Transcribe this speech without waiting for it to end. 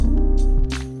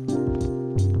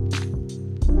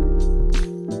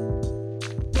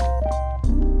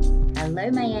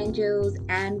Hello, my angels,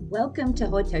 and welcome to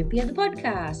Hortopia, the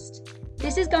podcast.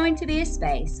 This is going to be a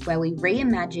space where we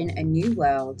reimagine a new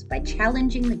world by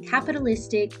challenging the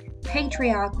capitalistic,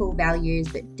 patriarchal values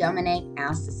that dominate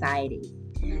our society.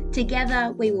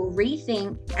 Together, we will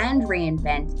rethink and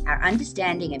reinvent our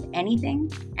understanding of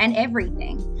anything and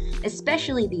everything,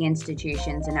 especially the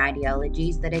institutions and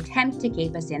ideologies that attempt to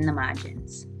keep us in the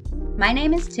margins. My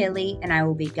name is Tilly, and I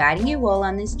will be guiding you all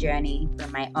on this journey from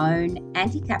my own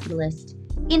anti-capitalist,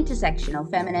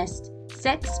 intersectional feminist,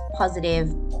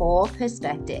 sex-positive, core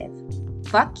perspective.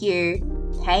 Fuck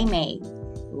you, pay me.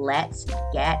 Let's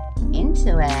get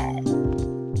into it.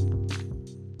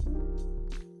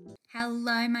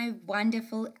 Hello, my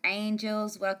wonderful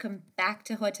angels. Welcome back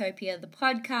to Hortopia, the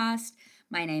podcast.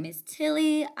 My name is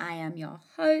Tilly. I am your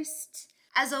host.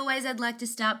 As always, I'd like to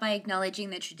start by acknowledging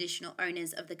the traditional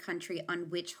owners of the country on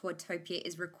which Hortopia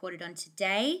is recorded on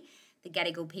today, the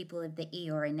Gadigal people of the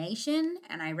Eora Nation,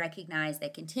 and I recognise their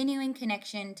continuing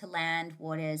connection to land,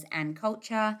 waters, and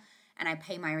culture, and I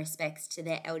pay my respects to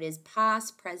their elders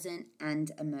past, present, and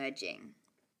emerging.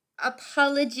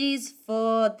 Apologies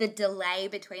for the delay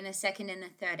between the second and the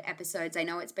third episodes. I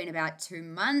know it's been about 2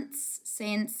 months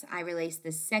since I released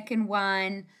the second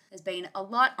one. There's been a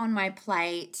lot on my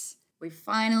plate. We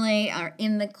finally are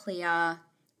in the clear.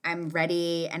 I'm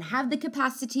ready and have the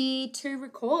capacity to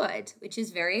record, which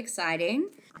is very exciting.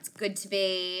 It's good to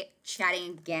be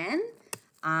chatting again.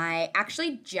 I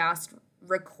actually just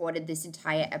recorded this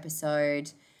entire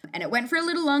episode and it went for a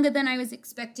little longer than I was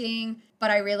expecting, but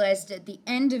I realized at the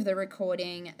end of the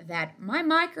recording that my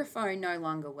microphone no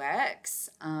longer works.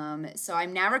 So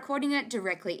I'm now recording it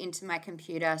directly into my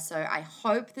computer. So I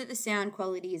hope that the sound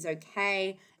quality is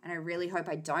okay. And I really hope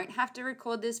I don't have to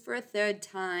record this for a third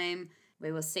time.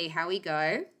 We will see how we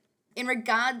go. In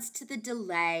regards to the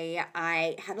delay,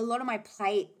 I had a lot on my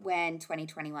plate when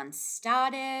 2021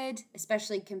 started,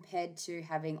 especially compared to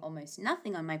having almost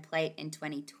nothing on my plate in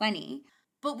 2020.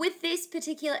 But with this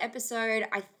particular episode,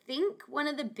 I think one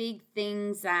of the big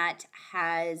things that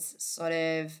has sort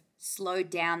of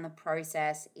slowed down the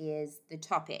process is the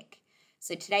topic.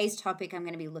 So today's topic, I'm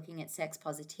going to be looking at sex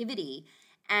positivity.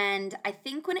 And I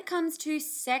think when it comes to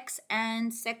sex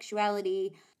and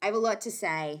sexuality, I have a lot to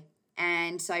say.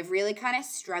 And so I've really kind of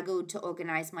struggled to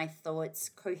organize my thoughts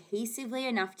cohesively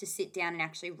enough to sit down and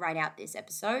actually write out this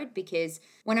episode. Because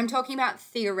when I'm talking about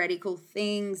theoretical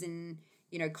things and,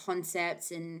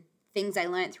 concepts and things I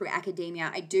learned through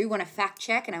academia, I do want to fact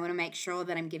check and I want to make sure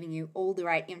that I'm giving you all the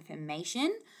right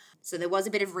information. So there was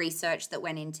a bit of research that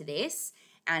went into this.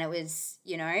 And it was,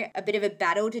 a bit of a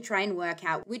battle to try and work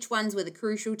out which ones were the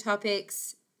crucial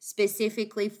topics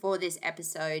specifically for this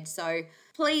episode. So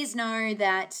please know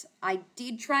that I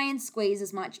did try and squeeze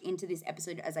as much into this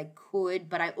episode as I could,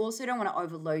 but I also don't want to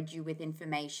overload you with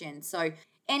information. So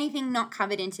anything not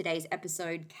covered in today's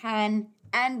episode can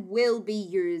and will be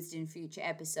used in future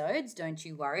episodes. Don't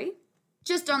you worry.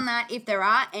 Just on that, if there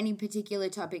are any particular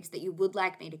topics that you would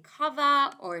like me to cover,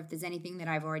 or if there's anything that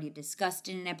I've already discussed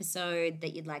in an episode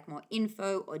that you'd like more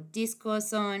info or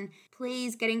discourse on,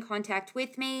 please get in contact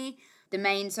with me. The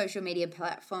main social media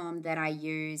platform that I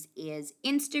use is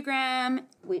Instagram,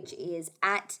 which is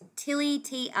at Tilly,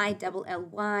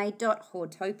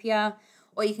 TILLY.Hortopia,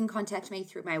 or you can contact me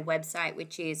through my website,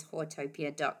 which is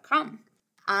hortopia.com.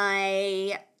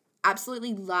 I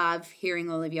absolutely love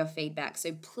hearing all of your feedback.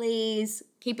 So please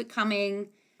keep it coming.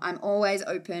 I'm always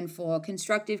open for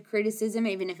constructive criticism,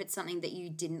 even if it's something that you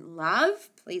didn't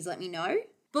love. Please let me know.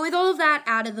 But with all of that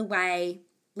out of the way,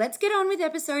 let's get on with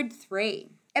episode 3.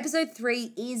 Episode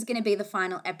 3 is going to be the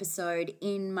final episode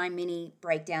in my mini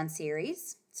breakdown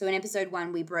series. So in episode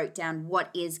 1, we broke down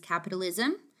what is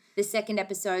capitalism. The second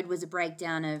episode was a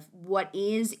breakdown of what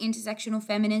is intersectional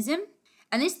feminism.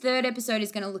 And this third episode is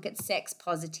going to look at sex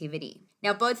positivity.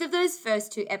 Now, both of those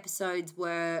first 2 episodes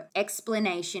were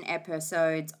explanation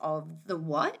episodes of the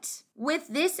what. With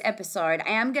this episode, I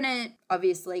am going to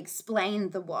obviously explain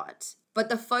the what. But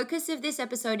the focus of this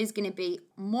episode is going to be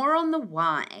more on the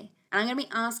why. And I'm going to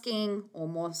be asking, or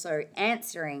more so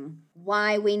answering,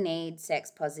 why we need sex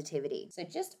positivity. So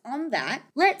just on that,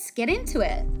 let's get into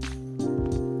it.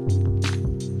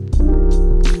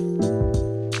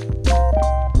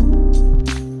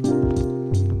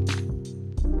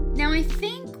 I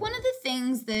think one of the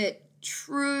things that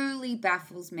truly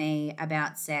baffles me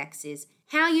about sex is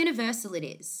how universal it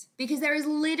is. Because there is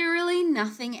literally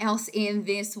nothing else in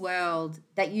this world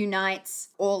that unites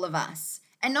all of us.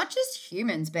 And not just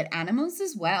humans, but animals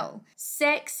as well.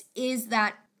 Sex is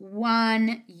that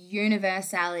one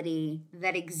universality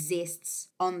that exists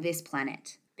on this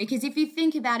planet. Because if you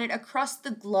think about it, across the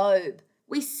globe,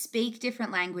 We speak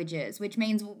different languages, which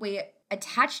means we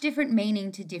attach different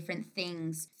meaning to different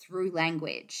things through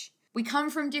language. We come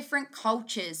from different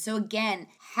cultures. So again,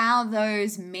 how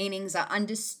those meanings are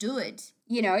understood,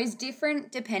 is different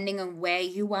depending on where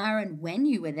you are and when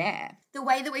you were there. The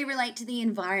way that we relate to the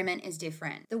environment is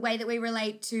different. The way that we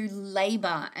relate to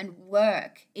labor and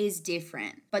work is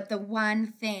different. But the one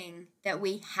thing that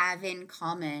we have in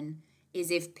common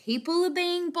is if people are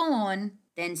being born,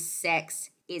 then sex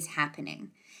is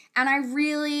happening. And I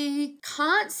really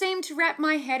can't seem to wrap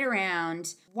my head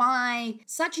around why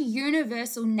such a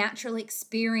universal natural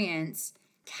experience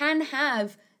can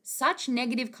have such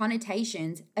negative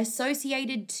connotations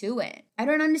associated to it. I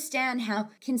don't understand how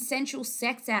consensual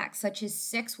sex acts such as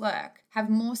sex work have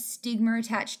more stigma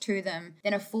attached to them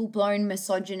than a full-blown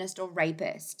misogynist or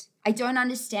rapist. I don't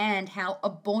understand how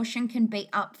abortion can be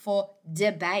up for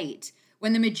debate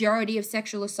when the majority of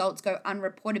sexual assaults go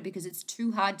unreported because it's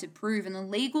too hard to prove and the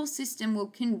legal system will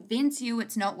convince you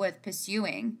it's not worth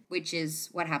pursuing, which is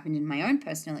what happened in my own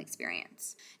personal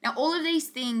experience. Now, all of these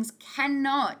things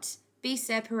cannot be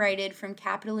separated from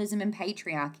capitalism and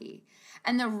patriarchy.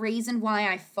 And the reason why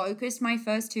I focused my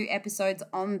first 2 episodes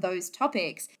on those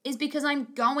topics is because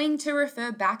I'm going to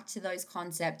refer back to those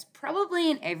concepts probably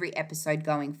in every episode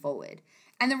going forward.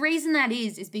 And the reason that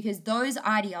is because those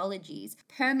ideologies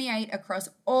permeate across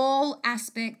all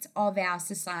aspects of our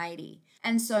society.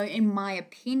 And so, in my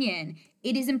opinion,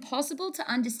 it is impossible to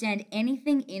understand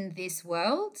anything in this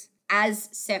world as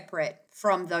separate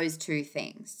from those 2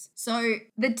 things. So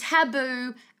the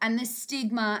taboo and the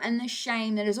stigma and the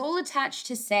shame that is all attached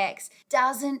to sex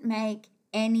doesn't make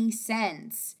any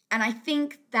sense. And I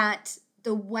think that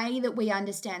the way that we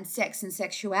understand sex and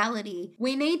sexuality,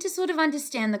 we need to sort of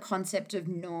understand the concept of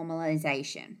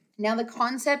normalization. Now, the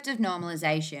concept of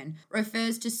normalization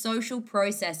refers to social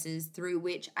processes through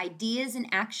which ideas and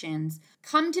actions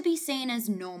come to be seen as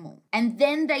normal, and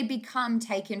then they become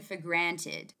taken for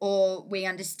granted, or we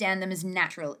understand them as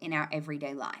natural in our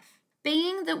everyday life.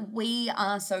 Being that we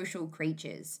are social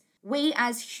creatures, we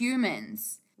as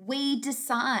humans, we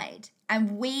decide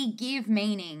and we give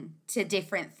meaning to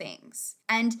different things.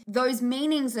 And those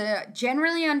meanings are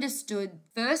generally understood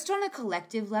first on a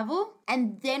collective level,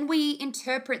 and then we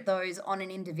interpret those on an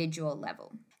individual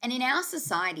level. And in our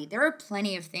society, there are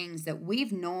plenty of things that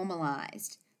we've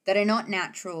normalized that are not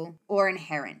natural or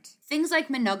inherent. Things like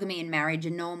monogamy and marriage are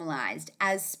normalized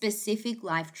as specific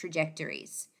life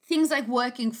trajectories. Things like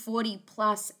working 40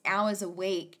 plus hours a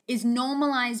week is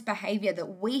normalized behavior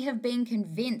that we have been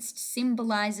convinced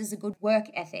symbolizes a good work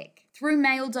ethic. Through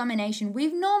male domination,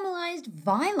 we've normalized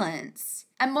violence.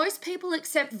 And most people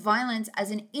accept violence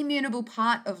as an immutable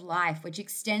part of life, which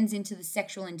extends into the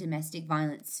sexual and domestic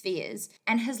violence spheres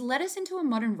and has led us into a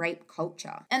modern rape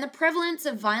culture. And the prevalence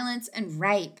of violence and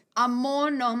rape are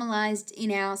more normalized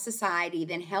in our society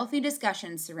than healthy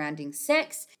discussions surrounding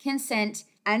sex, consent,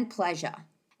 and pleasure.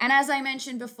 And as I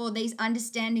mentioned before, these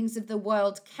understandings of the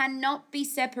world cannot be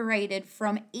separated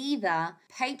from either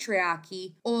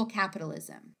patriarchy or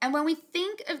capitalism. And when we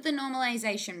think of the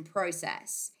normalization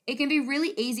process, it can be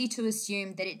really easy to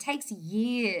assume that it takes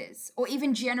years or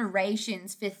even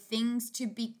generations for things to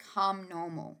become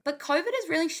normal. But COVID has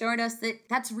really showed us that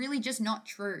that's really just not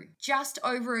true. Just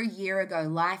over a year ago,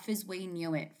 life as we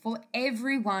knew it for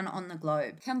everyone on the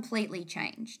globe completely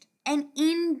changed. And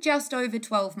in just over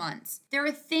 12 months, there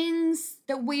are things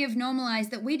that we have normalized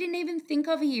that we didn't even think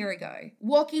of a year ago.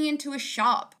 Walking into a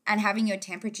shop and having your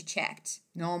temperature checked,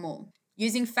 normal.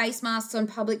 Using face masks on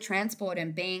public transport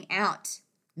and being out,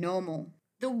 normal.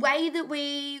 The way that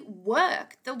we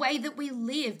work, the way that we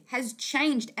live has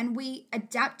changed, and we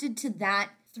adapted to that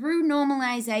through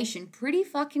normalization pretty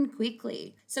fucking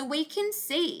quickly. So we can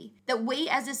see that we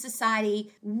as a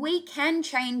society, we can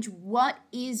change what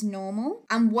is normal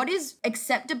and what is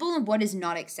acceptable and what is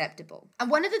not acceptable. And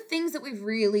one of the things that we've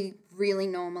really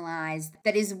normalized,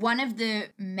 that is one of the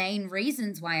main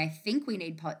reasons why I think we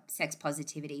need sex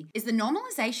positivity, is the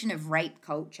normalization of rape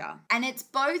culture. And it's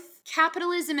both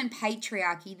capitalism and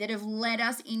patriarchy that have led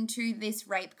us into this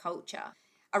rape culture.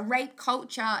 A rape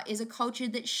culture is a culture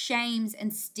that shames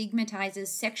and stigmatizes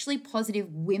sexually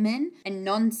positive women and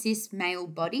non-cis male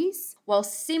bodies while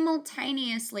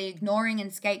simultaneously ignoring and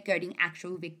scapegoating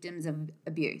actual victims of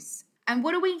abuse. And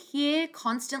what do we hear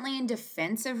constantly in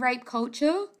defense of rape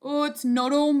culture? Oh, it's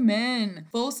not all men.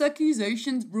 False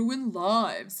accusations ruin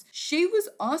lives. She was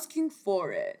asking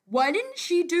for it. Why didn't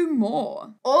she do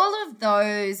more? All of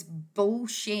those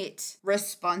bullshit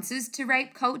responses to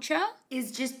rape culture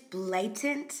is just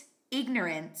blatant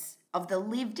ignorance of the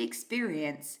lived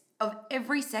experience of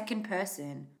every second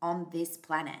person on this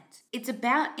planet. It's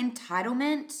about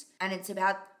entitlement, and it's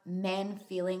about men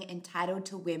feeling entitled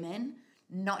to women,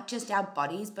 not just our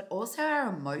bodies, but also our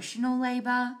emotional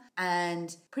labor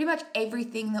and pretty much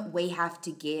everything that we have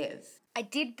to give. I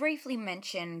did briefly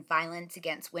mention violence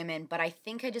against women, but I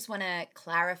think I just want to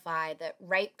clarify that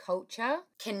rape culture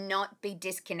cannot be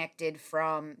disconnected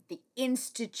from the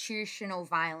institutional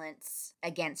violence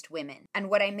against women. And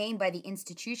what I mean by the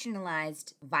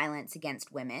institutionalized violence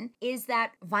against women is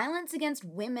that violence against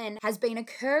women has been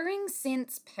occurring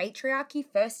since patriarchy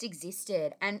first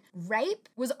existed, and rape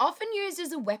was often used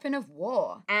as a weapon of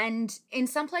war. And in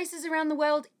some places around the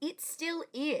world, it still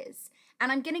is.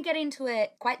 And I'm going to get into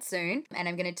it quite soon, and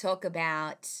I'm going to talk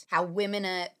about how women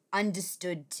are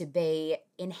understood to be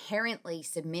inherently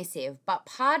submissive, but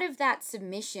part of that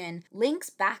submission links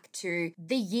back to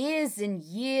the years and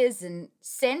years and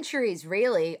centuries,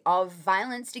 really, of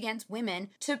violence against women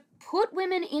to put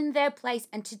women in their place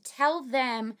and to tell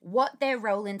them what their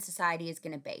role in society is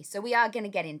going to be. So we are going to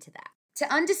get into that.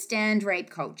 To understand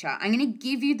rape culture, I'm going to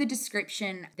give you the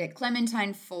description that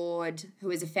Clementine Ford,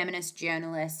 who is a feminist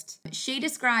journalist, she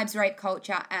describes rape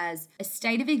culture as a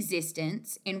state of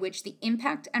existence in which the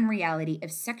impact and reality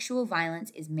of sexual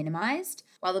violence is minimized,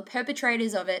 while the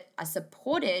perpetrators of it are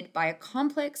supported by a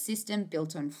complex system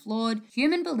built on flawed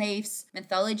human beliefs,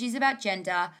 mythologies about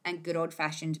gender, and good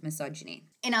old-fashioned misogyny.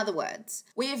 In other words,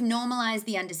 we have normalized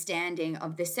the understanding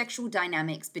of the sexual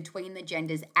dynamics between the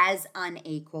genders as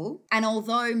unequal, and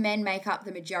although men make up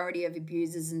the majority of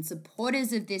abusers and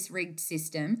supporters of this rigged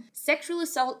system, sexual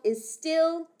assault is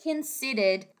still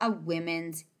considered a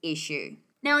women's issue.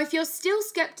 Now, if you're still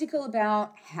skeptical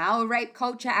about how rape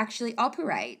culture actually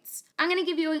operates, I'm going to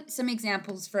give you some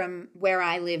examples from where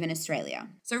I live in Australia.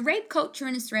 So rape culture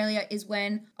in Australia is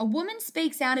when a woman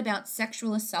speaks out about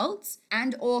sexual assaults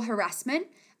and or harassment,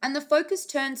 and the focus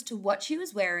turns to what she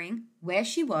was wearing, where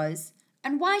she was,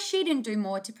 and why she didn't do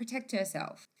more to protect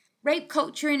herself. Rape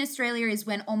culture in Australia is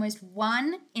when almost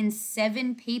 1 in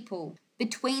 7 people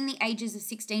between the ages of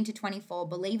 16 to 24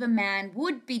 believe a man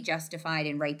would be justified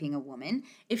in raping a woman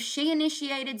if she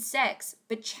initiated sex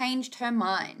but changed her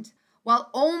mind,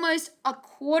 while almost a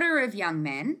quarter of young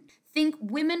men think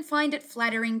women find it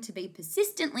flattering to be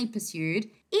persistently pursued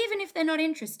even if they're not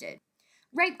interested.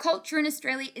 Rape culture in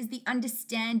Australia is the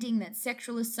understanding that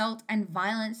sexual assault and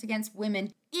violence against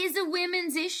women is a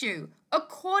women's issue,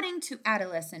 according to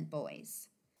adolescent boys.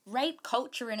 Rape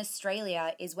culture in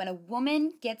Australia is when a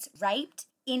woman gets raped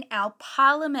in our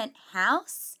Parliament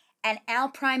House and our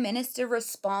Prime Minister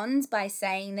responds by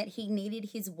saying that he needed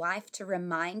his wife to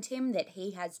remind him that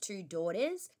he has 2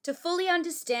 daughters to fully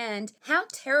understand how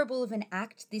terrible of an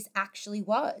act this actually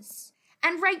was.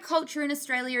 And rape culture in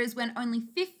Australia is when only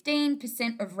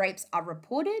 15% of rapes are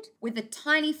reported, with a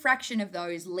tiny fraction of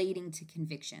those leading to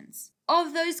convictions.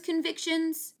 Of those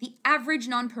convictions, the average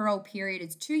non-parole period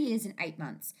is 2 years and 8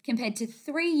 months, compared to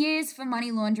 3 years for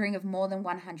money laundering of more than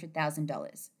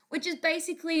 $100,000, which is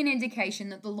basically an indication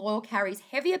that the law carries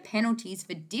heavier penalties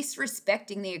for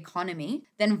disrespecting the economy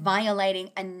than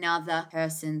violating another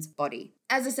person's body.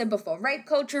 As I said before, rape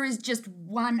culture is just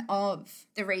one of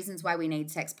the reasons why we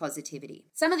need sex positivity.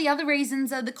 Some of the other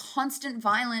reasons are the constant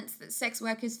violence that sex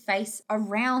workers face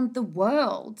around the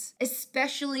world,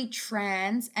 especially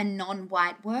trans and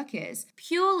non-white workers,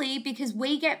 purely because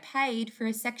we get paid for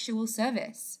a sexual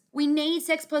service. We need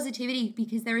sex positivity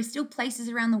because there are still places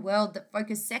around the world that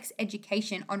focus sex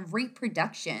education on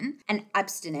reproduction and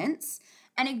abstinence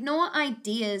and ignore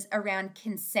ideas around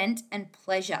consent and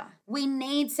pleasure. We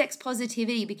need sex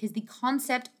positivity because the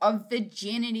concept of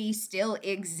virginity still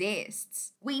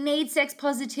exists. We need sex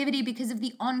positivity because of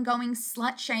the ongoing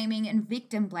slut shaming and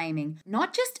victim blaming,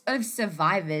 not just of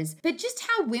survivors, but just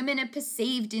how women are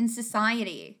perceived in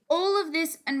society. All of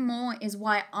this and more is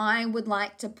why I would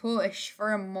like to push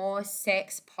for a more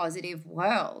sex positive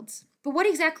world. But what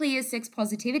exactly is sex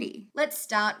positivity? Let's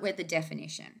start with the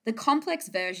definition. The complex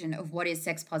version of what is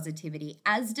sex positivity,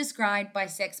 as described by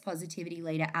sex positivity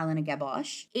leader Alana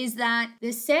Gabosh, is that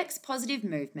the sex positive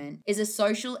movement is a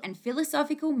social and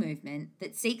philosophical movement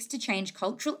that seeks to change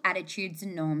cultural attitudes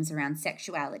and norms around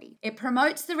sexuality. It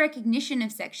promotes the recognition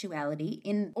of sexuality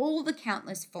in all the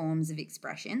countless forms of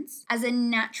expressions as a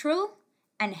natural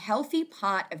and healthy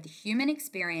part of the human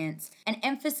experience, and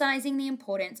emphasizing the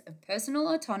importance of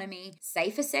personal autonomy,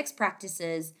 safer sex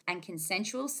practices, and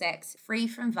consensual sex free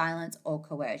from violence or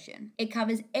coercion. It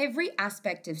covers every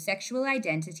aspect of sexual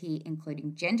identity,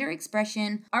 including gender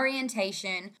expression,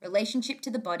 orientation, relationship to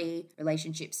the body,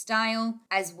 relationship style,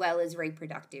 as well as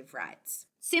reproductive rights.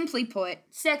 Simply put,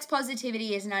 sex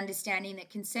positivity is an understanding that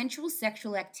consensual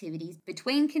sexual activities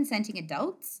between consenting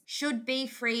adults should be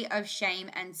free of shame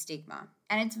and stigma.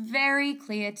 And it's very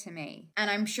clear to me, and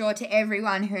I'm sure to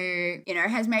everyone who,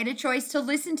 has made a choice to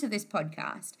listen to this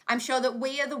podcast. I'm sure that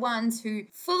we are the ones who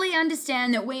fully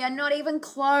understand that we are not even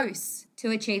close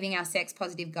to achieving our sex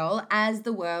positive goal as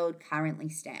the world currently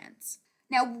stands.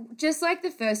 Now, just like the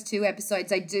first 2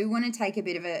 episodes, I do want to take a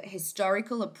bit of a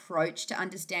historical approach to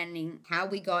understanding how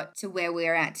we got to where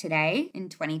we're at today in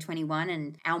 2021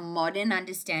 and our modern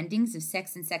understandings of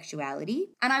sex and sexuality.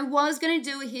 And I was going to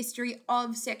do a history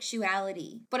of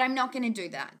sexuality, but I'm not going to do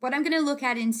that. What I'm going to look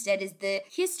at instead is the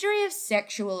history of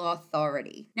sexual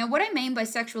authority. Now, what I mean by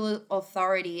sexual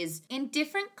authority is in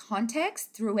different contexts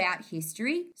throughout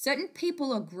history, certain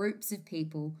people or groups of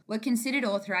people were considered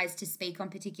authorized to speak on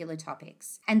particular topics.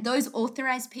 And those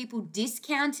authorized people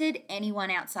discounted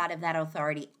anyone outside of that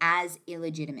authority as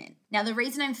illegitimate. Now, the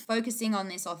reason I'm focusing on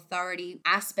this authority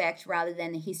aspect rather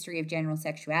than the history of general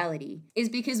sexuality is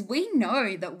because we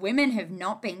know that women have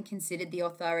not been considered the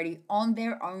authority on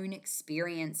their own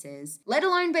experiences, let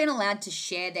alone been allowed to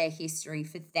share their history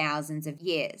for thousands of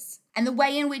years. And the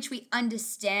way in which we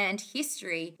understand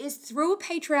history is through a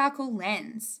patriarchal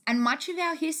lens. And much of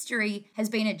our history has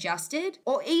been adjusted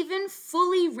or even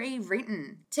fully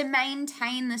rewritten to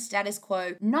maintain the status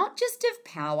quo, not just of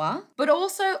power, but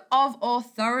also of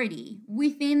authority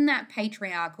within that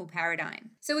patriarchal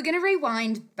paradigm. So we're going to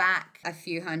rewind back a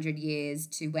few hundred years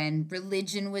to when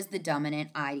religion was the dominant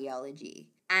ideology.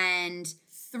 And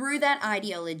through that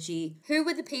ideology, who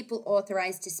were the people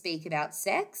authorized to speak about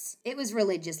sex? It was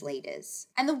religious leaders.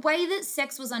 And the way that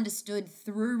sex was understood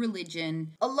through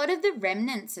religion, a lot of the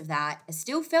remnants of that are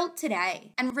still felt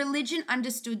today. And religion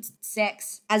understood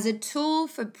sex as a tool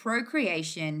for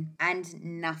procreation and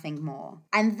nothing more.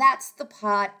 And that's the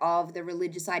part of the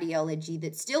religious ideology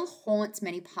that still haunts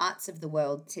many parts of the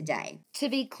world today. To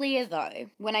be clear though,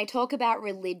 when I talk about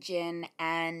religion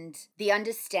and the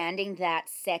understanding that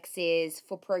sex is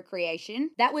for procreation,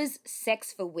 that was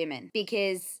sex for women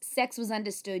because sex was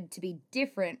understood to be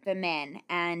different for men.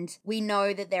 And we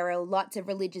know that there are lots of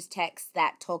religious texts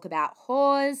that talk about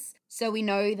whores. So we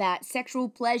know that sexual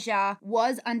pleasure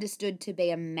was understood to be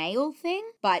a male thing,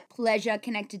 but pleasure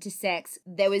connected to sex,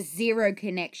 there was zero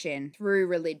connection through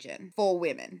religion for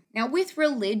women. Now with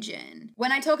religion,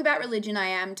 when I talk about religion, I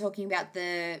am talking about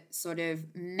the sort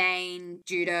of main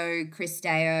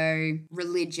Judeo-Christeo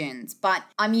religions, but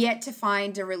I'm yet to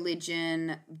find a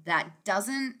religion that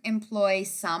doesn't employ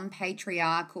some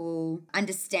patriarchal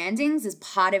understandings as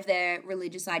part of their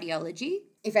religious ideology.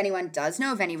 If anyone does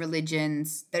know of any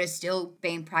religions that are still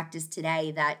being practiced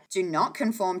today that do not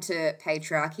conform to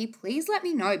patriarchy, please let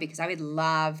me know because I would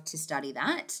love to study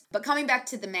that. But coming back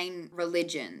to the main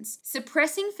religions,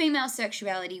 suppressing female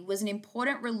sexuality was an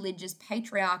important religious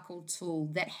patriarchal tool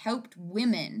that helped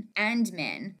women and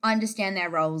men understand their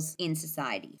roles in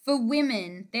society. For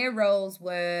women, their roles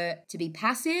were to be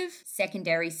passive,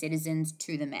 secondary citizens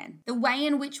to the men. The way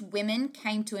in which women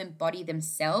came to embody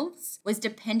themselves was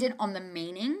dependent on the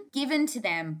meaning given to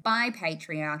them by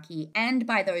patriarchy and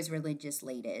by those religious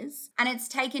leaders, and it's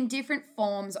taken different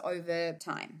forms over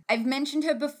time. I've mentioned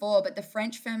her before, but the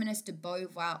French feminist de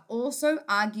Beauvoir also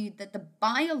argued that the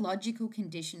biological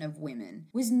condition of women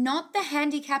was not the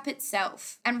handicap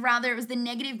itself, and rather it was the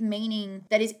negative meaning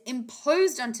that is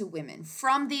imposed onto women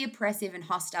from the oppressive and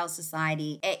hostile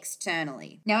society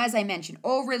externally. Now, as I mentioned,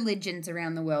 all religions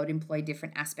around the world employ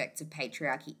different aspects of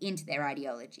patriarchy into their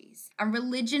ideologies, and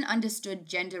religion understood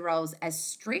gender roles as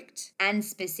strict and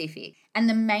specific. And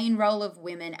the main role of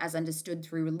women as understood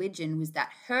through religion was that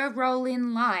her role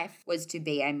in life was to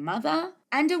be a mother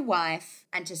and a wife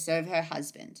and to serve her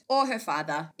husband or her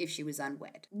father if she was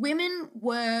unwed. Women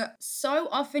were so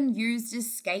often used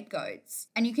as scapegoats,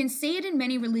 and you can see it in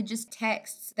many religious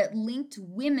texts that linked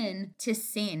women to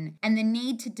sin, and the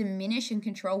need to diminish and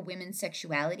control women's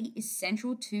sexuality is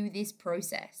central to this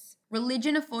process.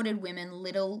 Religion afforded women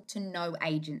little to no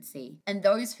agency, and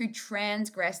those who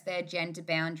transgressed their gender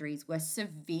boundaries were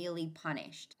severely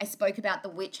punished. I spoke about the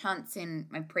witch hunts in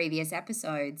my previous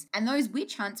episodes, and those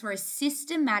witch hunts were a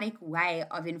systematic way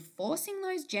of enforcing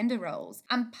those gender roles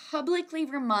and publicly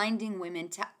reminding women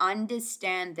to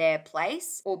understand their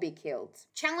place or be killed.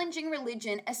 Challenging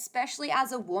religion, especially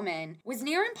as a woman, was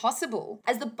near impossible,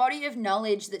 as the body of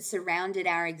knowledge that surrounded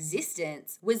our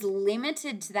existence was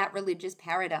limited to that religious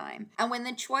paradigm. time. And when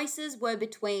the choices were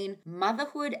between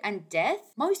motherhood and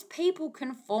death, most people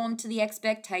conformed to the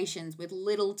expectations with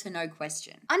little to no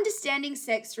question. Understanding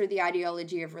sex through the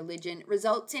ideology of religion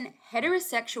results in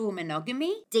heterosexual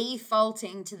monogamy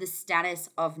defaulting to the status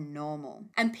of normal.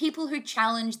 And people who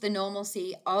challenged the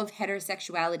normalcy of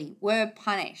heterosexuality were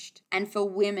punished. And for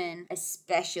women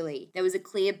especially, there was a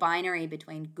clear binary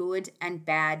between good and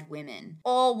bad women,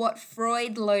 or what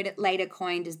Freud later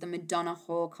coined as the Madonna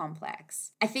whore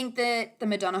complex. I think that the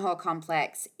Madonna whore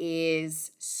complex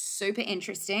is super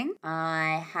interesting.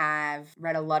 I have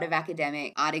read a lot of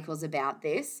academic articles about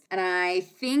this, and I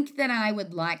think that I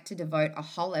would like to devote a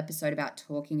whole episode about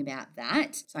talking about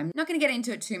that. So I'm not going to get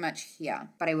into it too much here,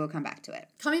 but I will come back to it.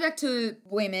 Coming back to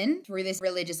women through this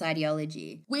religious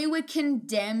ideology, we were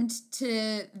condemned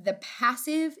to the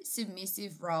passive,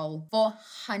 submissive role for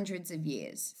hundreds of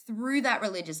years through that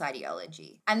religious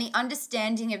ideology. And the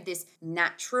understanding of this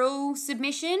natural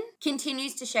submission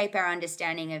continues to shape our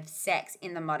understanding of sex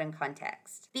in the modern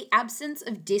context. The absence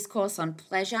of discourse on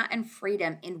pleasure and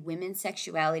freedom in women's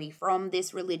sexuality from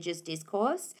this religious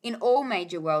discourse in all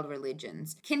major world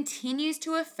religions continues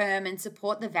to affirm and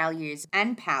support the values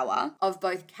and power of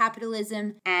both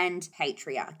capitalism and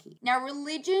patriarchy. Now,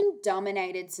 religion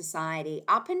dominated society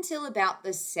up until about the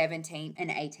 17th and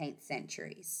 18th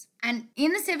centuries. And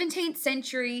in the 17th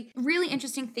century, a really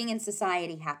interesting thing in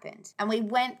society happened. And we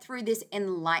went through this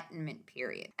Enlightenment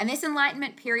period. And this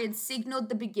Enlightenment period signaled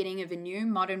the beginning of a new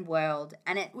modern world,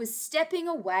 and it was stepping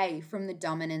away from the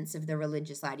dominance of the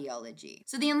religious ideology.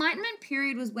 So the Enlightenment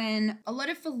period was when a lot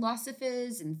of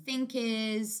philosophers and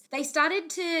thinkers, they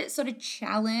started to sort of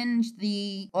challenge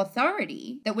the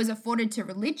authority that was afforded to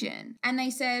religion. And they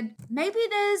said, maybe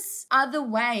there's other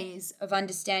ways of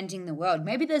understanding the world.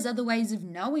 Maybe there's other ways of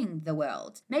knowing the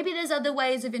world. Maybe there's other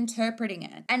ways of interpreting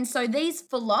it. And so these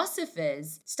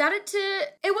philosophers started to,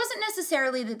 it wasn't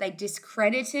necessarily that they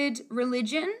discredited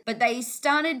religion, but they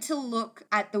started to look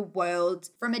at the world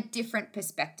from a different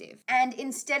perspective. And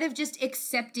instead of just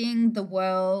accepting the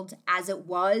world as it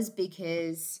was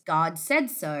because God said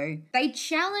so, they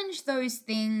challenged those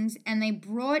things and they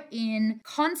brought in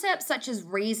concepts such as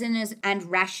reason and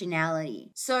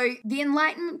rationality. So the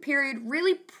Enlightenment period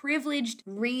really privileged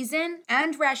reason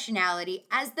and rationality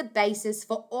as the basis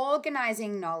for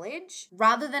organizing knowledge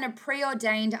rather than a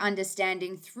preordained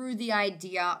understanding through the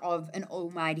idea of an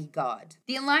almighty God.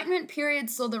 The Enlightenment period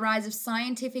saw the rise of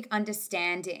scientific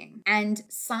understanding, and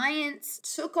science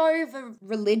took over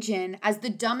religion as the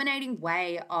dominating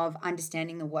way of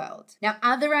understanding the world. Now,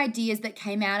 other ideas that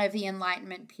came out of the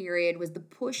Enlightenment period was the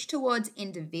push towards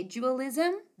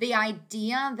individualism, the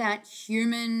idea that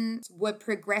humans were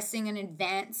progressing and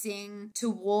advancing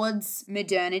towards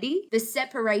modernity, the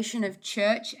separation of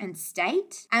church and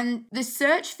state, and the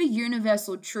search for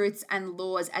universal truths and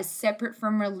laws as separate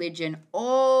from religion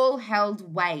all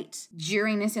held weight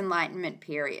during this Enlightenment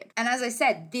period. And as I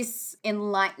said, this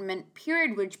Enlightenment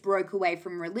period, which broke away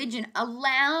from religion,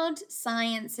 allowed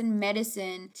science and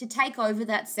medicine to take over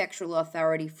that sexual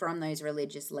authority from those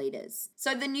religious leaders.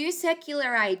 So the new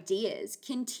secular ideas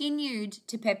continued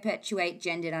to perpetuate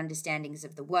gendered understandings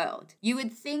of the world. You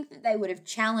would think that they would have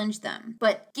challenged them,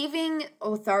 but giving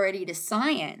authority to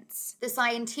science, the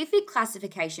scientific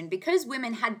classification, because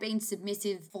women had been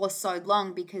submissive for so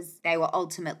long because they were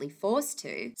ultimately forced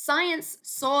to, science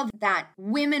saw that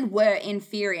women were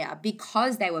inferior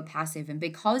because they were passive and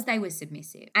because they were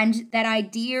submissive. And that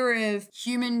idea of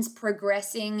humans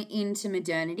progressing into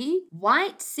modernity,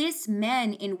 white cis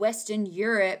men in Western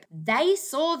Europe, they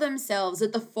saw themselves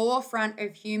at the forefront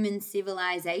of human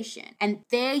civilization. And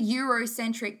their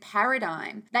Eurocentric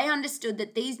paradigm, they understood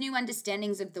that these new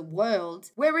understandings of the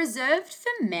world were reserved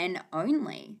for men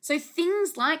only. So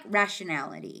things like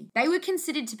rationality, they were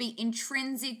considered to be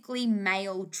intrinsically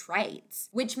male traits,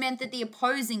 which meant that the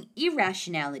opposing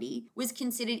irrationality was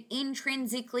considered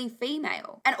intrinsically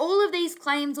female. And all of these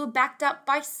claims were backed up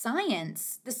by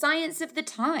science, the science of the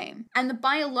time, and the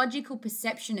biological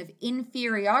perception of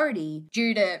inferiority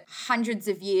due to hundreds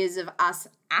of years of us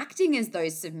acting as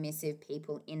those submissive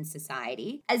people in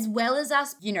society, as well as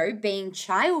us, being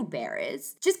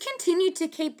childbearers, just continued to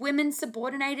keep women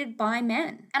subordinated by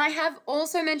men. And I have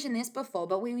also mentioned this before,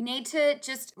 but we need to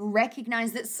just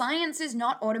recognize that science is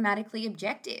not automatically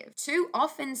objective. Too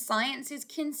often, science is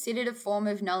considered a form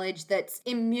of knowledge that's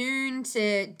immune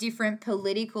to different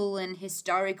political and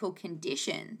historical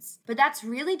conditions. But that's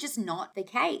really just not the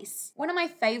case. One of my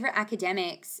favorite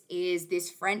academics is this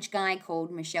French guy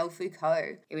called Michel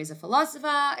Foucault. He was a philosopher,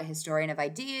 a historian of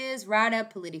ideas, writer,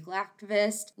 political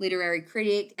activist, literary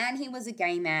critic, and he was a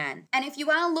gay man. And if you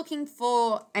are looking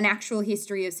for an actual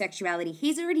history of sexuality,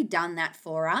 he's already done that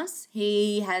for us.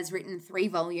 He has written 3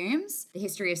 volumes, The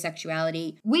History of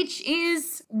Sexuality, which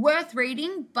is worth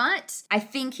reading, but I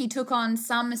think he took on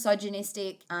some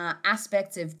misogynistic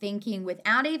aspects of thinking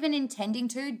without even intending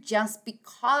to, just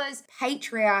because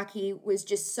patriarchy was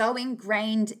just so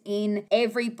ingrained in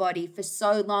everybody for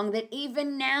so long that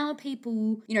even now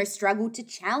people, struggle to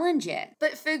challenge it.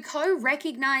 But Foucault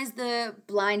recognized the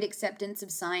blind acceptance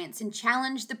of science and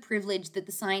challenged the privilege that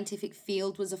the scientific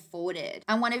field was afforded.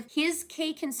 And one of his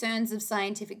key concerns of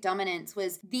scientific dominance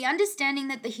was the understanding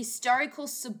that the historical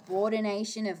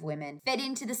subordination of women fed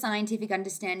into the scientific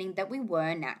understanding that we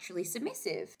were naturally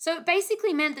submissive. So it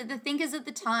basically meant that the thinkers at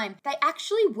the time, they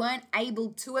actually weren't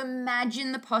able to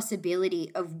imagine the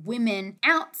possibility of women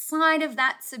outside of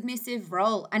that submissive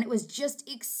role. And it was just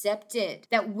accepted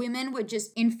that women were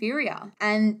just inferior.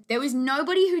 And there was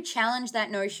nobody who challenged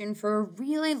that notion for a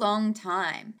really long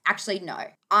time. Actually, no.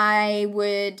 I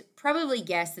would probably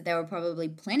guess that there were probably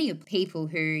plenty of people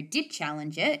who did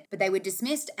challenge it, but they were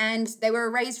dismissed and they were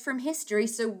erased from history,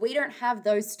 so we don't have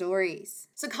those stories.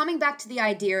 So coming back to the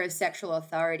idea of sexual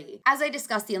authority, as I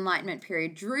discussed, the Enlightenment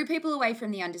period drew people away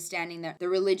from the understanding that the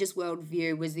religious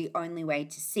worldview was the only way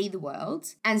to see the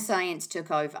world, and science took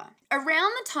over. Around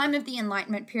the time of the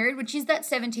Enlightenment period, which is that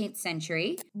 17th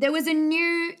century, there was a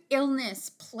new illness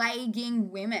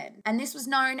plaguing women, and this was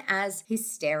known as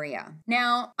hysteria.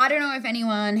 Now, I don't know if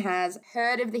anyone has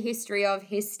heard of the history of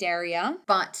hysteria,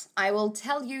 but I will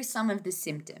tell you some of the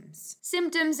symptoms.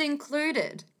 Symptoms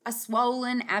included a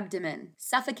swollen abdomen,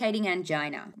 suffocating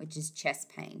angina, which is chest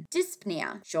pain,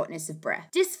 dyspnea, shortness of breath,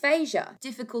 dysphagia,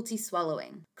 difficulty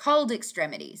swallowing, cold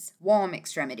extremities, warm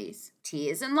extremities,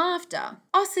 tears and laughter,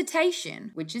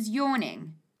 oscitation, which is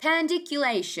yawning,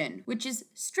 pandiculation, which is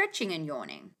stretching and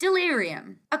yawning,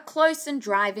 delirium, a close and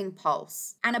driving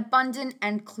pulse, and abundant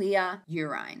and clear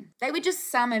urine. They were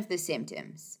just some of the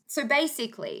symptoms. So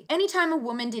basically, anytime a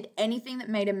woman did anything that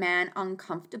made a man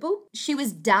uncomfortable, she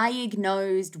was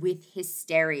diagnosed with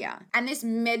hysteria. And this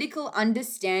medical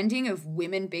understanding of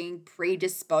women being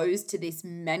predisposed to this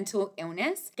mental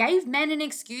illness gave men an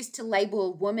excuse to label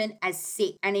a woman as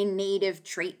sick and in need of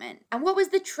treatment. And what was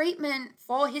the treatment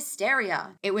for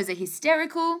hysteria? It was a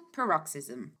hysterical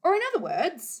paroxysm, or in other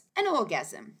words, an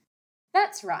orgasm.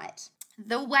 That's right.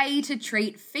 The way to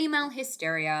treat female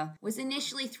hysteria was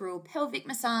initially through a pelvic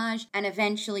massage, and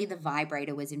eventually the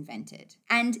vibrator was invented.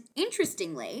 And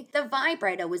interestingly, the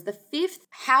vibrator was the 5th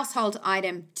household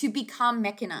item to become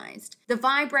mechanized. The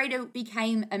vibrator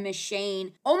became a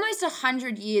machine almost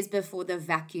 100 years before the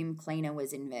vacuum cleaner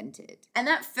was invented. And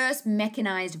that first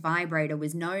mechanized vibrator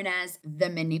was known as the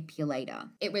manipulator.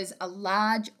 It was a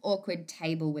large, awkward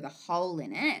table with a hole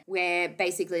in it, where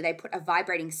basically they put a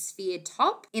vibrating sphere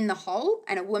top in the hole,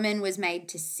 and a woman was made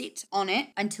to sit on it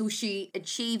until she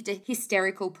achieved a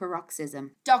hysterical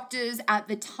paroxysm. Doctors at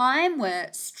the time were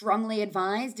strongly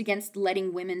advised against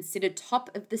letting women sit atop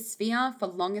of the sphere for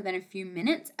longer than a few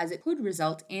minutes, as it could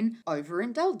result in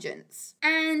overindulgence.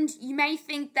 And you may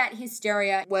think that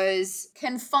hysteria was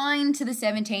confined to the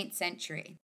 17th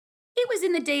century. It was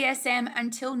in the DSM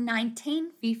until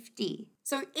 1950.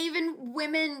 So even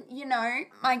women,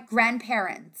 my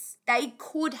grandparents, they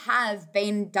could have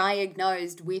been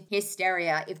diagnosed with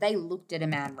hysteria if they looked at a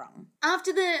man wrong.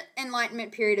 After the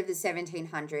Enlightenment period of the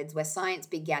 1700s, where science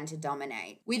began to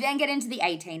dominate, we then get into the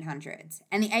 1800s.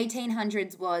 And the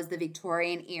 1800s was the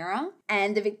Victorian era.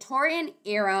 And the Victorian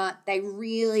era, they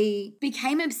really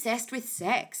became obsessed with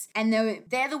sex. And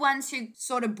they're the ones who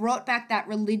sort of brought back that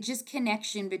religious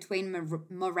connection between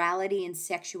morality and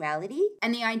sexuality.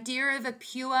 And the idea of a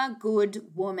pure, good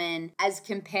woman as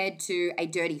compared to a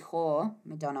dirty whore,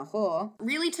 Madonna whore,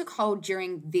 really took hold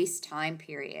during this time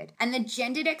period. And the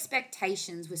gendered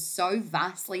expectations were so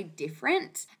vastly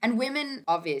different. And women,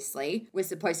 obviously, were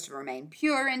supposed to remain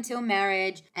pure until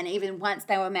marriage, and even once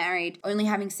they were married, only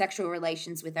having sexual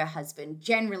relations with her husband,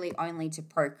 generally only to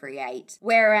procreate.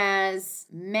 Whereas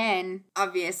men,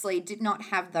 obviously, did not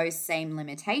have those same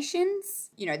limitations.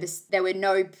 There were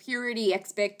no purity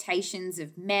expectations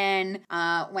of men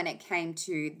when it came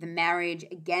to the marriage.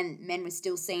 Again, men were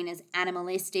still seen as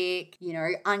animalistic,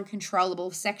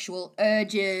 uncontrollable sexual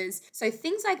urges. So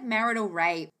things like marital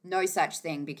rape, no such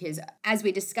thing, because as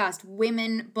we discussed,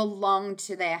 women belonged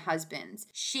to their husbands.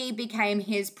 She became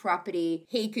his property.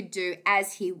 He could do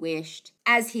as he wished,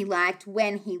 as he liked,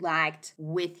 when he liked,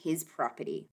 with his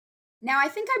property. Now, I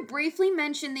think I briefly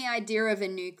mentioned the idea of a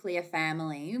nuclear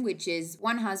family, which is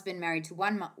one husband married to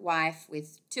one wife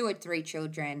with 2 or 3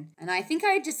 children. And I think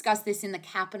I discussed this in the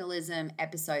capitalism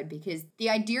episode because the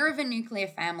idea of a nuclear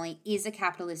family is a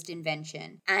capitalist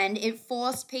invention and it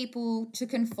forced people to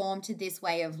conform to this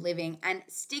way of living, and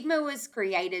stigma was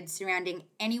created surrounding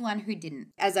anyone who didn't.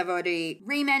 As I've already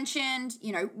re-mentioned,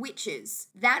 witches.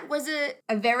 That was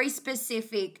a very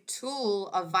specific tool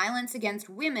of violence against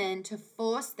women to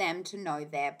force them to know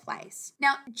their place.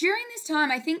 Now, during this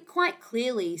time, I think quite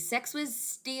clearly sex was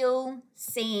still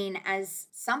seen as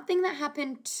something that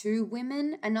happened to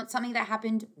women and not something that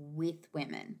happened with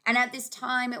women. And at this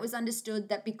time, it was understood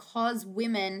that because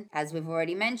women, as we've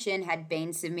already mentioned, had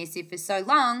been submissive for so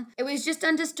long, it was just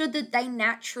understood that they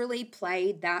naturally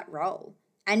played that role.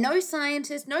 And no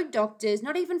scientists, no doctors,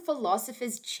 not even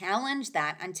philosophers challenged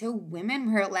that until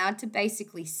women were allowed to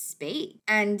basically speak.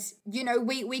 And,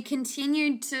 we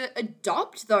continued to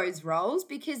adopt those roles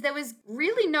because there was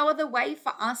really no other way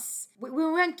for us. We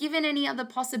weren't given any other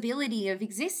possibility of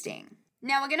existing.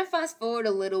 Now, we're going to fast forward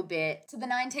a little bit to the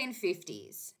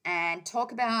 1950s and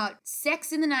talk about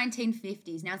sex in the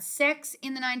 1950s. Now, sex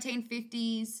in the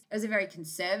 1950s was a very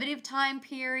conservative time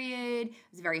period. It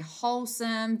was very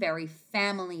wholesome, very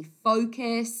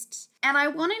family-focused. And I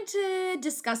wanted to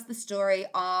discuss the story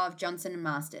of Johnson and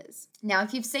Masters. Now,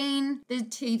 if you've seen the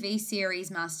TV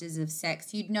series Masters of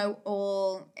Sex, you'd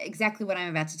know exactly what I'm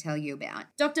about to tell you about.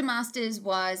 Dr. Masters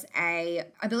was I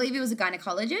believe he was a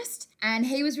gynecologist, and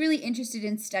he was really interested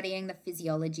in studying the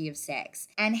physiology of sex.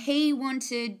 And he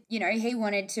wanted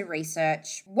to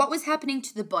research what was happening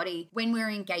to the body when we were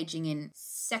engaging in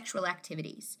sexual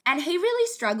activities. And he really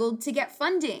struggled to get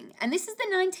funding. And this is the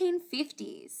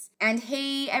 1950s. And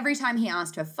every time he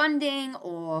asked for funding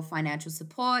or financial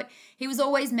support, he was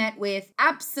always met with,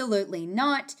 absolutely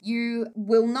not. You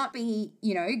will not be,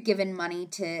 given money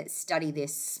to study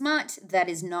this smut. That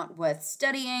is not worth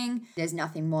studying. There's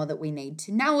nothing more that we need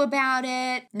to know about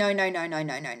it. No.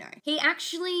 He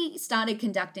actually started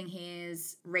conducting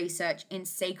his research in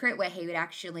secret, where he would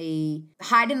actually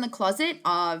hide in the closet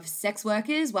of sex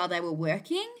workers while they were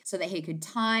working so that he could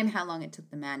time how long it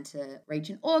took the man to reach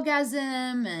an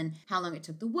orgasm and how long it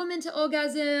took the woman to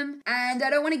orgasm. And I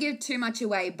don't want to give too much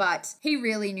away, but he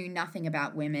really knew nothing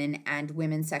about women and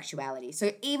women's sexuality.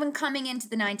 So even coming into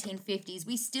the 1950s,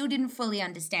 we still didn't fully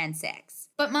understand sex.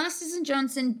 But Masters and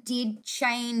Johnson did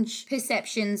change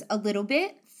perceptions a little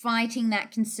bit, fighting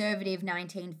that conservative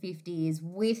 1950s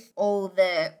with all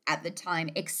the, at the time,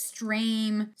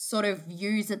 extreme sort of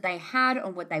views that they had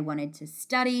on what they wanted to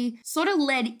study, sort of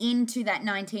led into that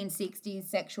 1960s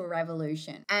sexual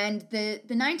revolution. And the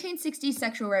 1960s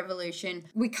sexual revolution,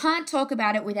 we can't talk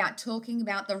about it without talking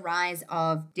about the rise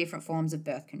of different forms of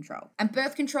birth control. And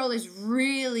birth control is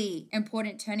really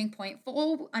important turning point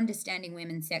for understanding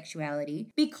women's sexuality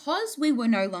because we were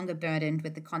no longer burdened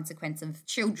with the consequence of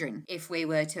children if we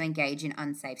were to engage in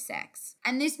unsafe sex.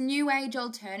 And this new age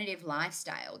alternative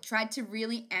lifestyle tried to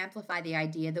really amplify the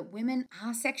idea that women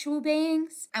are sexual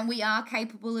beings and we are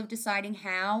capable of deciding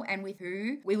how and with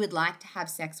who we would like to have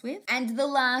sex with. And the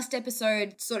last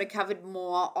episode sort of covered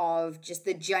more of just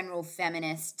the general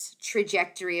feminist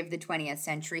trajectory of the 20th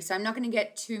century, so I'm not going to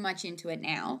get too much into it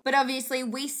now. But obviously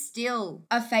we still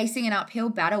are facing an uphill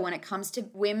battle when it comes to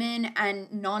women and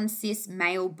non-cis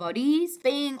male bodies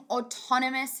being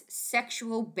autonomous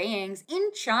sexual beings in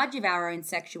charge of our own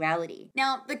sexuality.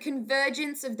 Now, the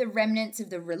convergence of the remnants of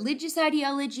the religious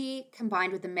ideology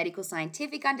combined with the medical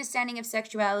scientific understanding of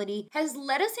sexuality has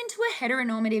led us into a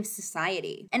heteronormative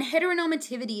society. And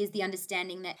heteronormativity is the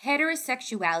understanding that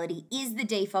heterosexuality is the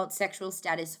default sexual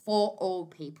status for all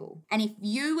people. And if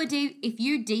you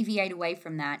deviate away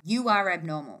from that, you are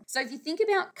abnormal. So if you think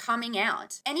about coming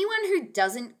out, anyone who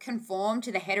doesn't conform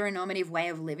to the heteronormative way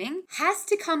of living has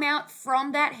to come out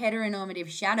from that heteronormative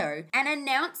shadow and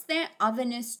announce their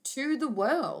otherness to the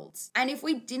world. And if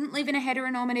we didn't live in a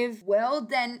heteronormative world,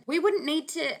 then we wouldn't need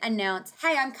to announce,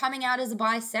 hey, I'm coming out as a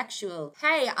bisexual.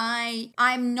 Hey,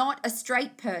 I'm not a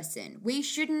straight person. We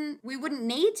wouldn't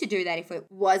need to do that if it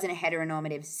wasn't a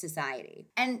heteronormative society.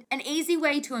 And an easy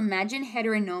way to imagine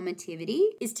heteronormativity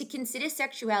is to consider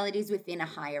sexualities within a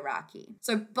hierarchy.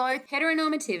 So both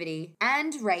heteronormativity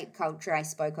and rape culture I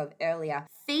spoke of earlier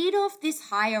feed off this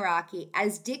hierarchy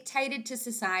as dictated to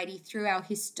society through our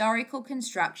historical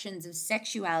constructions of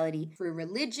sexuality through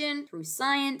religion, through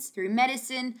science, through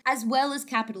medicine, as well as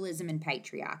capitalism and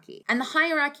patriarchy. And the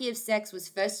hierarchy of sex was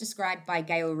first described by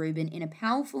Gail Rubin in a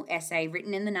powerful essay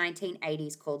written in the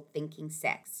 1980s called Thinking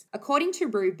Sex. According to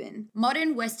Rubin,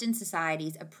 modern Western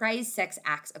societies appraise sex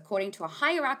acts according to a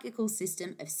hierarchical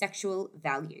system of sexual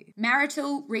value.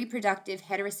 Marital, reproductive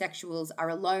heterosexuals are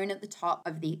alone at the top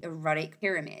of the erotic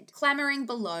pyramid. Clambering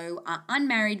below are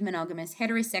unmarried monogamous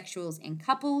heterosexuals in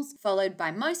couples, followed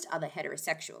by most other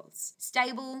heterosexuals.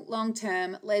 Stable,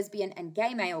 long-term, lesbian and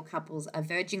gay male couples are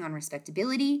verging on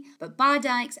respectability, but bar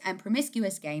dykes and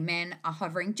promiscuous gay men are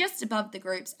hovering just above the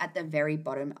groups at the very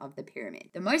bottom of the pyramid.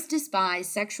 The most despised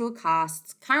sexual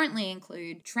castes currently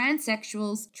include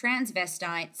transsexuals,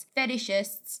 transvestites,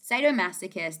 fetishists,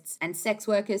 sadomasochists, and sex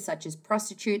workers such as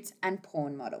prostitutes and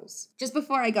porn models. Just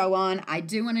before I go on, I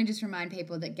do want to just remind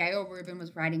people that Gail Rubin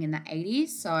was writing in the 80s,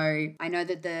 so I know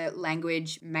that the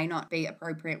language may not be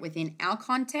appropriate within our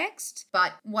context,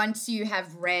 but once you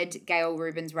have read Gail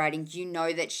Rubin's writings, you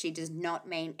know that she does not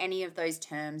mean any of those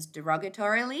terms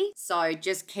derogatorily, so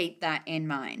just keep that in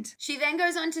mind. She then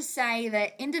goes on to say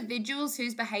that individuals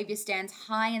whose behavior stands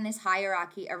high in this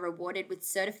hierarchy are rewarded with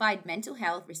certified mental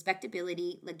health,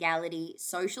 respectability, legality,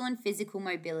 social and physical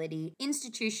mobility,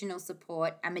 institutional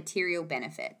support, and material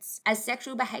benefits. As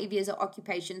sexual behaviors or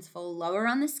occupations fall lower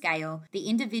on the scale, the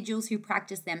individuals who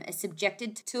practice them are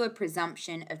subjected to a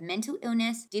presumption of mental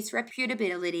illness,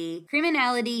 disreputability,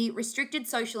 criminality, restricted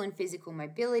social and physical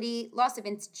mobility, loss of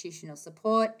institutional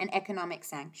support, and economic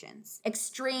sanctions.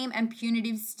 Extreme and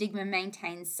punitive stigma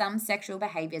maintains some sexual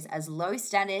behaviors as low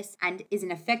status and is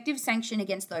an effective sanction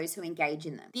against those who engage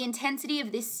in them. The intensity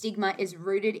of this stigma is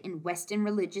rooted in Western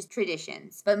religious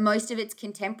traditions, but most of its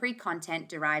contemporary content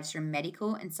derives from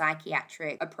medical and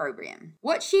psychiatric opprobrium.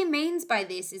 What she means by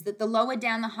this is that the lower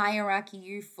down the hierarchy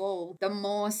you fall, the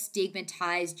more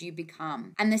stigmatized you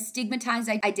become. And the stigmatized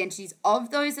identities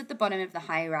of those at the bottom of the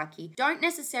hierarchy don't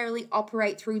necessarily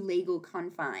operate through legal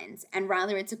confines, and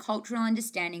rather it's a cultural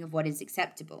understanding of what is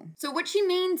acceptable. So what she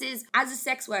means is, as a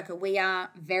sex worker, we are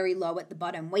very low at the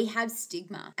bottom. We have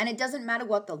stigma, and it doesn't matter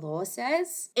what the law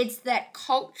says. It's that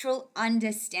cultural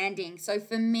understanding. So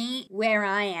for me, where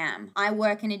I am, I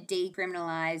work in a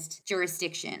decriminalized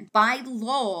jurisdiction. By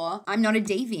law, I'm not a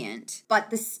deviant, but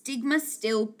the stigma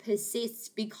still persists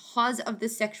because of the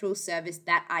sexual service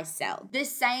that I sell. The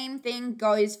same thing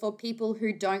goes for people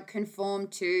who don't conform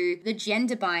to the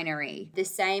gender binary. The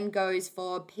same goes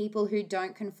for people who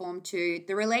don't conform to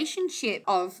the relationship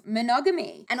of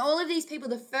monogamy. And all of these people,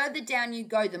 the further down you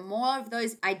go, the more of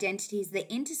those identities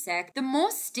that intersect, the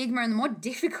more stigma and the more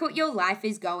difficult your life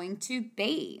is going to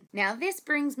be. Now, this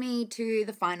brings me to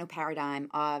the final paradigm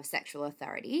of sexual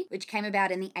authority, which came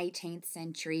about in the 18th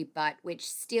century, but which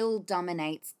still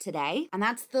dominates today. And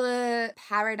that's the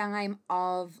paradigm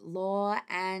of law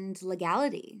and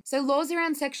legality. So laws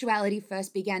around sexuality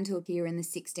first began to appear in the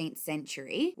 16th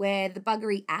century, where the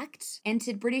Buggery Act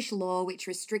entered British law, which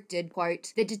restricted,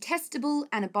 quote, the detestable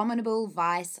and abominable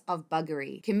vice of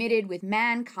buggery committed with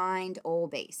mankind or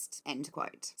beast, end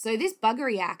quote. So this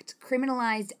Buggery Act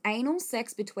criminalized anal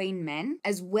sex between men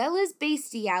as well as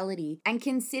bestiality and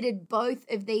considered both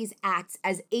of these acts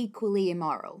as equally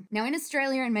immoral. Now, in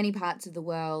Australia and many parts of the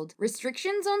world,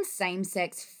 restrictions on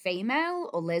same-sex female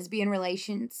or lesbian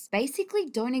relations basically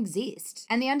don't exist.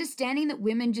 And the understanding that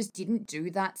women just didn't do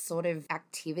that sort of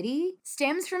activity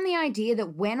stems from the idea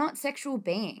that we're not sexual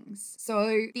beings.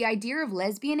 So the idea of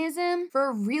lesbianism for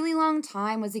a really long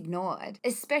time was ignored,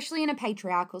 especially in a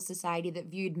patriarchal society that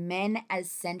viewed men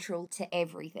as central to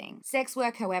everything. Sex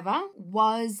work, however,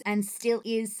 was and still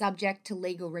is subject to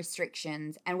legal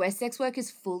restrictions, and where sex work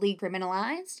is fully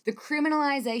criminalized, the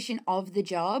criminalization of the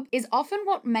job is often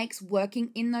what makes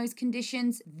working in those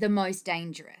conditions the most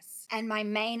dangerous. And my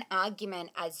main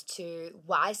argument as to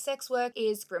why sex work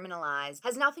is criminalized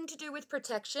has nothing to do with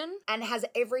protection and has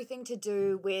everything to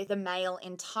do with the male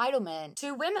entitlement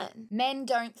to women. Men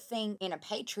don't think in a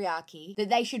patriarchy that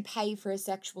they should pay for a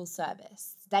sexual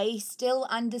service. They still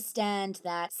understand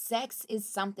that sex is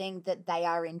something that they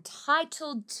are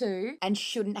entitled to and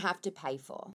shouldn't have to pay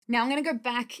for. Now, I'm going to go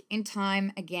back in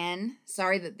time again.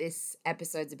 Sorry that this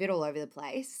episode's a bit all over the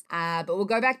place, but we'll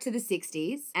go back to the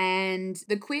 60s. And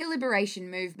the queer liberation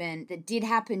movement that did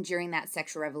happen during that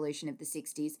sexual revolution of the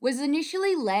 60s was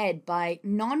initially led by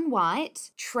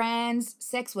non-white trans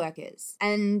sex workers.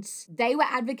 And they were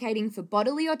advocating for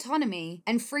bodily autonomy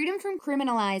and freedom from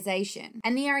criminalization.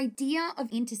 And the idea of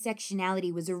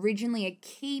intersectionality was originally a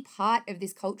key part of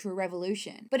this cultural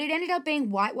revolution, but it ended up being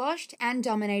whitewashed and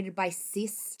dominated by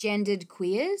cisgendered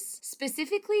queers,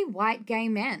 specifically white gay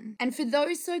men. And for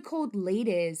those so-called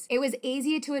leaders, it was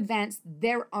easier to advance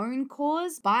their own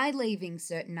cause by leaving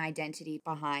certain identity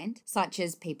behind, such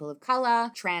as people of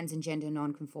color, trans and gender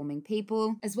non-conforming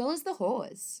people, as well as the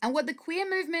whores. And what the queer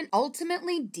movement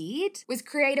ultimately did was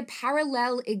create a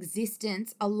parallel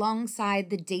existence alongside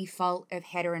the default of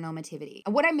heteronormativity.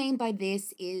 And what I mean by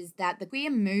this is that the queer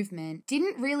movement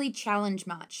didn't really challenge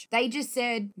much. They just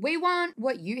said, we want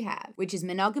what you have, which is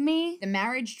monogamy, the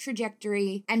marriage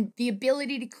trajectory, and the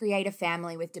ability to create a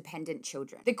family with dependent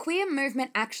children. The queer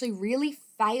movement actually really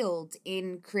failed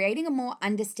in creating a more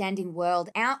understanding world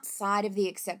outside of the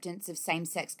acceptance of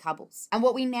same-sex couples. And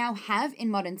what we now have in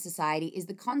modern society is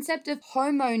the concept of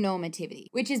homonormativity,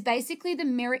 which is basically the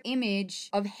mirror image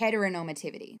of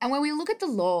heteronormativity. And when we look at the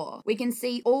law, we can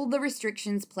see all the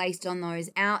restrictions placed on those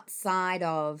outside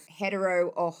of hetero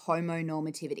or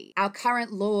homonormativity. Our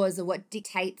current laws are what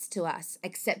dictates to us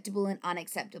acceptable and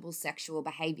unacceptable sexual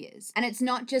behaviors. And it's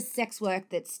not just sex work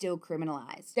that's still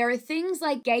criminalized. There are things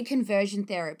like gay conversion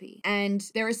therapy, and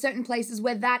there are certain places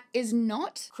where that is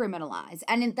not criminalized,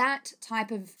 and in that type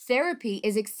of therapy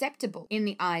is acceptable in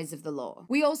the eyes of the law.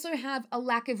 We also have a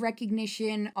lack of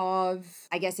recognition of,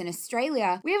 I guess in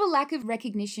Australia, we have a lack of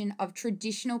recognition of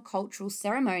traditional cultural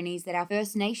ceremonies that our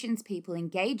First Nations people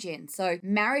engage in. So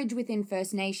marriage within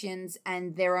First Nations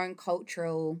and their own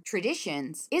cultural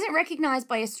traditions isn't recognized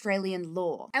by Australian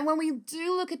law. And when we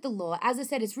do look at the law, as I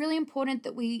said, it's really important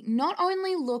that we not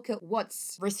only look at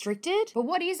what's restricted, but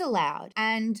what is allowed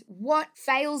and what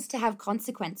fails to have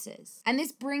consequences. And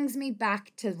this brings me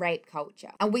back to rape culture.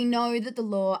 And we know that the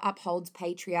law upholds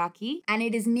patriarchy, and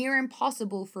it is near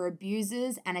impossible for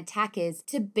abusers and attackers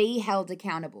to be held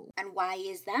accountable. And why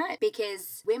is that?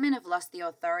 Because women have lost the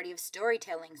authority of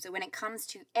storytelling. So when it comes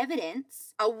to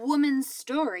evidence, a woman's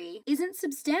story isn't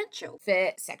substantial.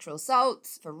 For sexual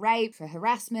assaults, for rape, for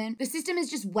harassment, the system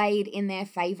is just weighed in their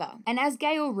favor. And as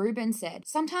Gail Rubin said,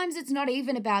 sometimes it's not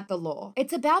even about the law.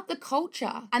 It's about the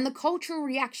culture, and the cultural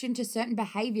reaction to certain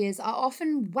behaviors are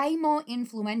often way more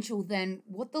influential than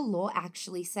what the law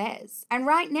actually says. And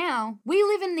right now, we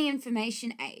live in the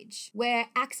information age where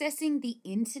accessing the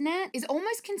internet is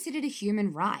almost considered a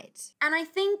human right. And I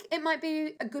think it might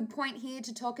be a good point here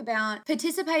to talk about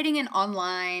participating in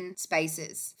online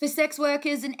spaces. For sex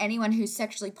workers and anyone who's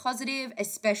sexually positive,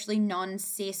 especially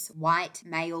non-cis white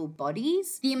male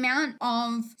bodies, the amount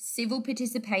of civil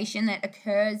participation that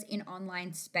occurs in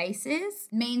online spaces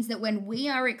means that when we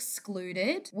are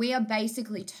excluded, we are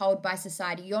basically told by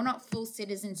society, you're not full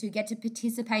citizens who get to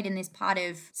participate in this part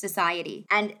of society.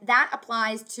 And that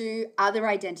applies to other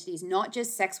identities, not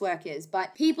just sex workers,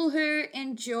 but people who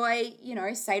enjoy,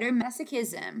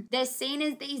 sadomasochism. They're seen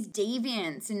as these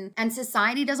deviants, and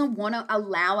society doesn't want to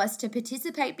allow us to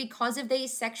participate because of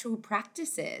these sexual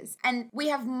practices. And we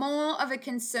have more of a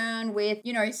concern with,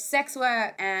 sex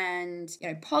work and,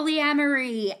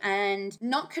 polyamory and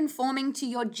not conforming to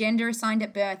your gender assigned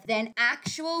at birth than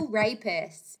actual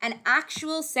rapists and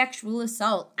actual sexual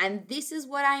assault. And this is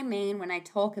what I mean when I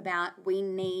talk about we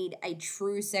need a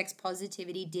true sex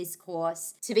positivity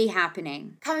discourse to be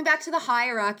happening. Coming back to the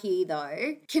hierarchy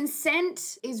though,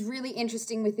 consent is really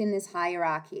interesting within this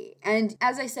hierarchy. And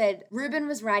as I said, Rubin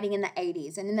was writing in the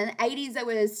 80s, and in the 80s there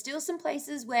was still some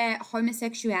places where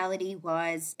homosexuality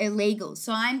was illegal.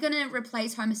 So I'm going to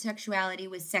replace homosexuality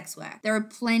with sex work. There are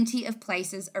plenty of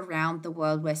places around the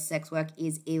world where sex work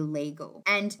is illegal.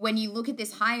 And when you look at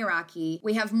this hierarchy,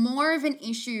 we have more of an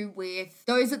issue with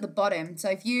those at the bottom. So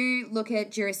if you look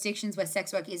at jurisdictions where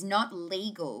sex work is not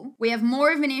legal, we have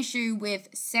more of an issue with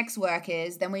sex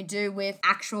workers than we do with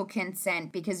actual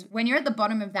consent, because when you're at the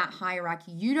bottom of that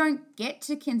hierarchy, you don't get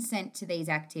to consent to these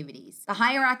activities. The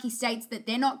hierarchy states that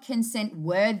they're not consent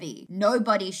worthy.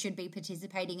 Nobody should be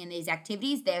participating in these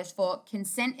activities, therefore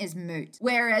consent is moot.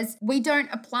 Whereas we don't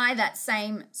apply that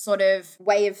same sort of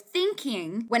way of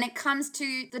thinking when it comes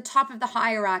to the top of the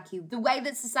hierarchy. The way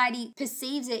that society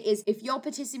perceives it is if you're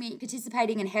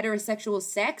participating in heterosexual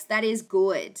sex, that is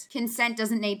good. Consent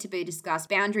doesn't need to be discussed.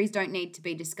 Boundaries don't need to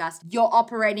be discussed. You're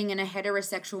operating in a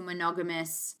heterosexual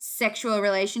monogamous sexual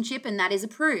relationship and that is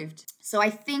approved. So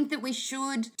I think that we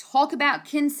should talk about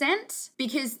consent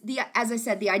because, as I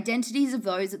said, the identities of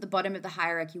those at the bottom of the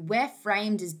hierarchy, we're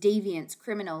framed as deviants,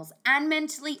 criminals, and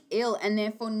mentally ill, and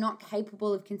therefore not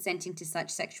capable of consenting to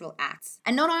such sexual acts.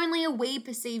 And not only are we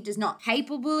perceived as not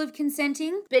capable of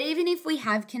consenting, but even if we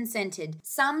have consented,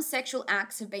 some sexual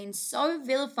acts have been so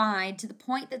vilified to the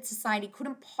point that society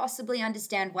couldn't possibly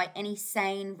understand why any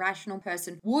sane, rational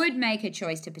person would make a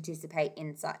choice to participate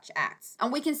in such acts.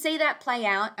 And we can see that play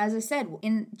out, as I said,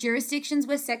 in jurisdictions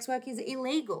where sex work is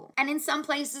illegal. And in some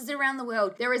places around the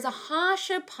world, there is a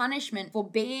harsher punishment for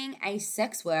being a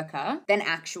sex worker than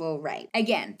actual rape.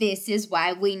 Again, this is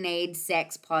why we need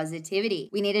sex positivity.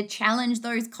 We need to challenge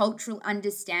those cultural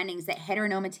understandings that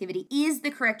heteronormativity is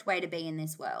the correct way to be in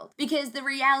this world. Because the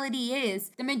reality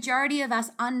is, the majority of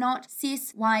us are not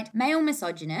cis, white, male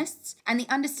misogynists, and the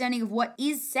understanding of what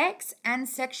is sex and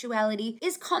sexuality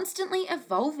is constantly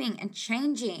evolving and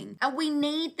changing. And we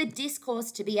need the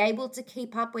discourse to be able to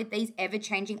keep up with these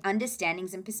ever-changing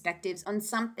understandings and perspectives on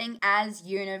something as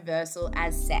universal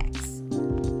as sex.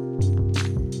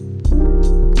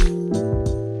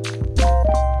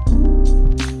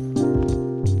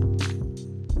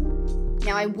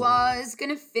 Now, I was going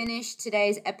to finish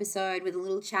today's episode with a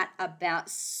little chat about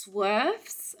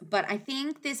SWERFs, but I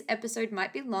think this episode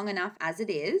might be long enough as it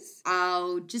is.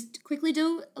 I'll just quickly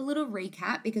do a little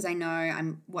recap because I know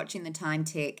I'm watching the time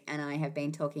tick and I have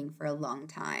been talking for a long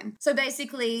time. So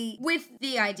basically, with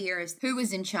the idea of who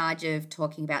was in charge of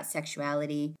talking about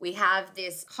sexuality, we have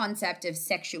this concept of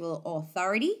sexual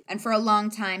authority. And for a long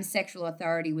time, sexual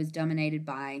authority was dominated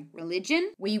by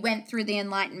religion. We went through the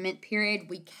Enlightenment period.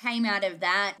 We came out of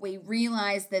that, we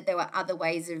realized that there were other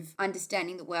ways of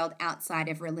understanding the world outside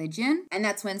of religion. And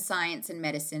that's when science and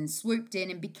medicine swooped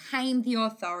in and became the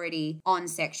authority on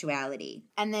sexuality.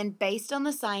 And then based on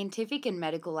the scientific and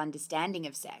medical understanding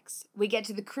of sex, we get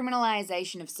to the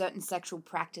criminalization of certain sexual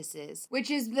practices,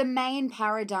 which is the main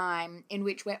paradigm in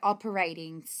which we're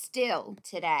operating still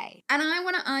today. And I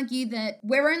want to argue that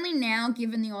we're only now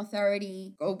given the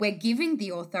authority, or we're giving the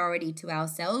authority to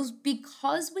ourselves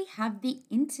because we have the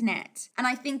internet. And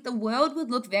I think the world would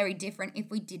look very different if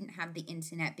we didn't have the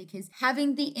internet, because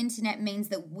having the internet means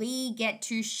that we get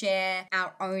to share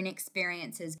our own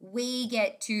experiences. We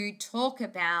get to talk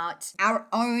about our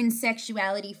own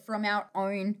sexuality from our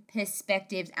own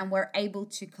perspectives, and we're able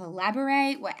to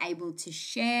collaborate, we're able to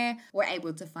share, we're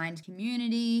able to find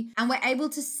community, and we're able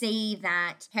to see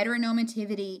that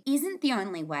heteronormativity isn't the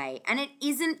only way, and it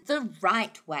isn't the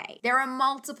right way. There are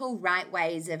multiple right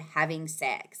ways of having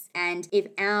sex. And if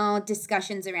our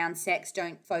discussions around sex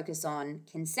don't focus on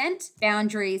consent,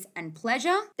 boundaries, and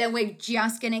pleasure, then we're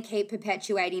just going to keep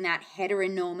perpetuating that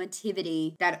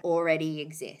heteronormativity that already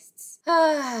exists.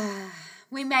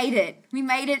 We made it. We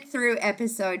made it through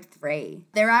episode 3.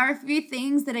 There are a few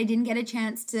things that I didn't get a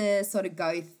chance to sort of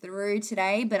go through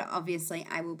today, but obviously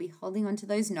I will be holding on to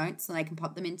those notes so I can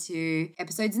pop them into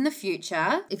episodes in the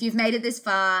future. If you've made it this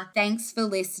far, thanks for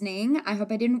listening. I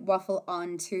hope I didn't waffle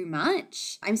on too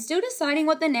much. I'm still deciding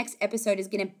what the next episode is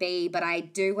going to be, but I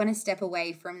do want to step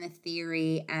away from the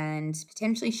theory and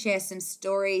potentially share some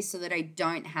stories so that I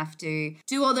don't have to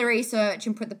do all the research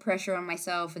and put the pressure on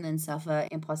myself and then suffer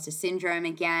imposter syndrome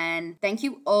again. Thank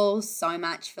you all so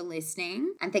much for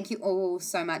listening, and thank you all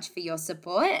so much for your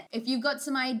support. If you've got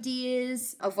some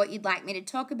ideas of what you'd like me to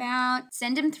talk about,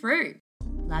 send them through.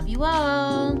 Love you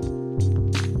all.